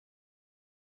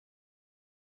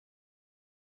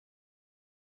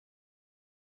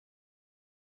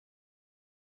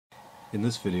In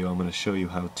this video I'm going to show you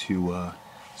how to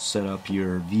set up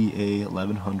your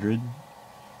Va1100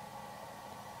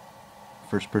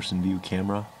 first person view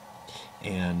camera,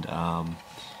 and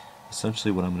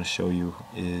essentially what I'm going to show you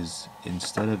is,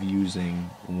 instead of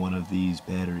using one of these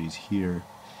batteries here,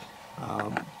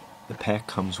 the pack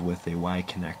comes with a Y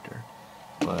connector,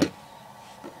 but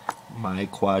my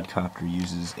quadcopter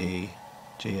uses a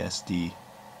JSD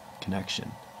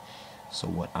connection. So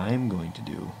what I'm going to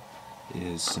do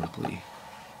is simply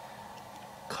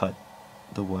cut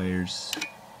the wires.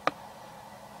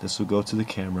 This will go to the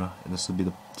camera, and this will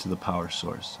be to the power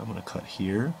source. I'm going to cut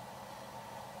here,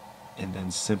 and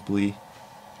then simply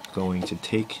going to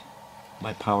take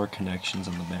my power connections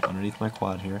on the back underneath my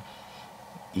quad here,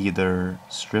 either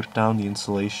strip down the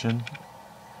insulation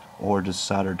or just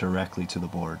solder directly to the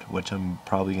board, which I'm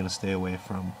probably going to stay away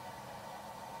from.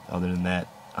 Other than that,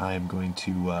 I'm going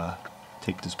to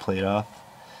take this plate off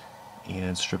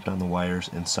and strip down the wires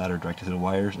and solder directly to the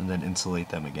wires, and then insulate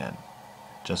them again,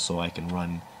 just so I can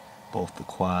run both the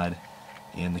quad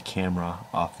and the camera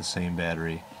off the same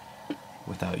battery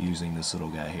without using this little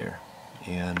guy here.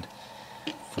 And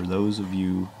for those of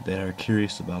you that are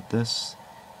curious about this,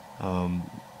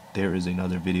 there is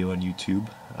another video on YouTube.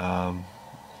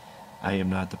 I am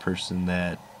not the person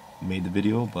that made the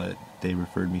video, but they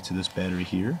referred me to this battery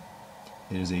here.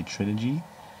 It is a Turnigy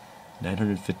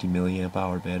 950 milliamp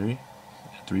hour battery,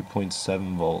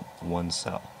 3.7 volt, 1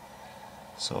 cell.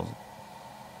 So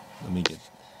let me get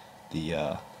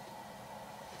the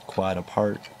quad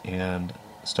apart and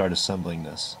start assembling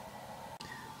this.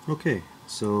 Okay,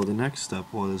 so the next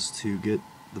step was to get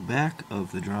the back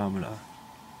of the Dromida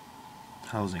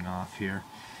housing off here,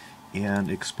 and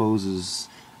exposes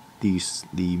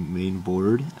the main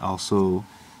board, also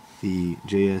the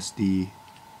JSD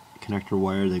connector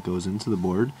wire that goes into the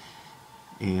board.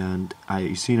 And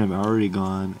you've seen I've already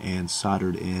gone and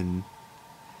soldered in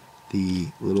the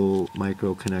little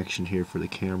micro connection here for the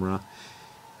camera.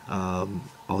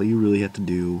 All you really have to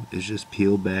do is just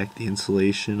peel back the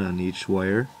insulation on each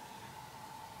wire,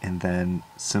 and then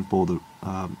solder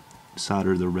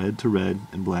the red to red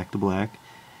and black to black.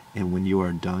 And when you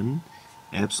are done,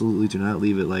 absolutely do not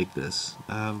leave it like this.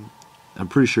 I'm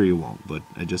pretty sure you won't, but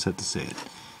I just have to say it.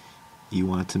 You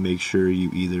want to make sure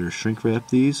you either shrink wrap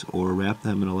these or wrap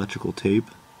them in electrical tape,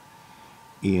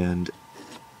 and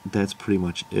that's pretty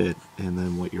much it. And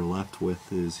then what you're left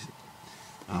with is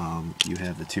you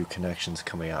have the two connections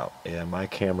coming out, and my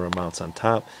camera mounts on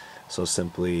top, so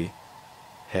simply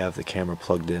have the camera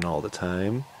plugged in all the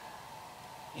time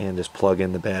and just plug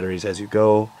in the batteries as you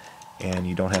go, and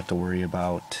you don't have to worry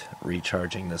about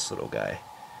recharging this little guy.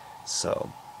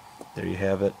 So there you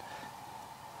have it,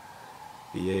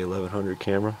 Va1100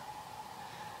 camera.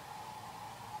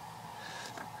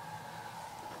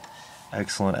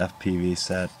 Excellent FPV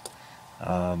set.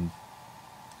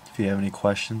 If you have any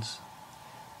questions,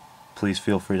 please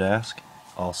feel free to ask.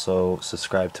 Also,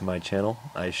 subscribe to my channel.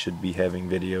 I should be having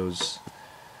videos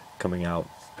coming out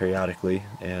periodically.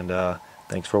 And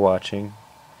thanks for watching.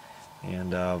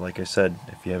 And like I said,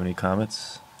 if you have any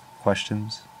comments,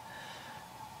 questions,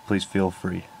 please feel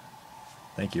free.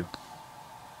 Thank you.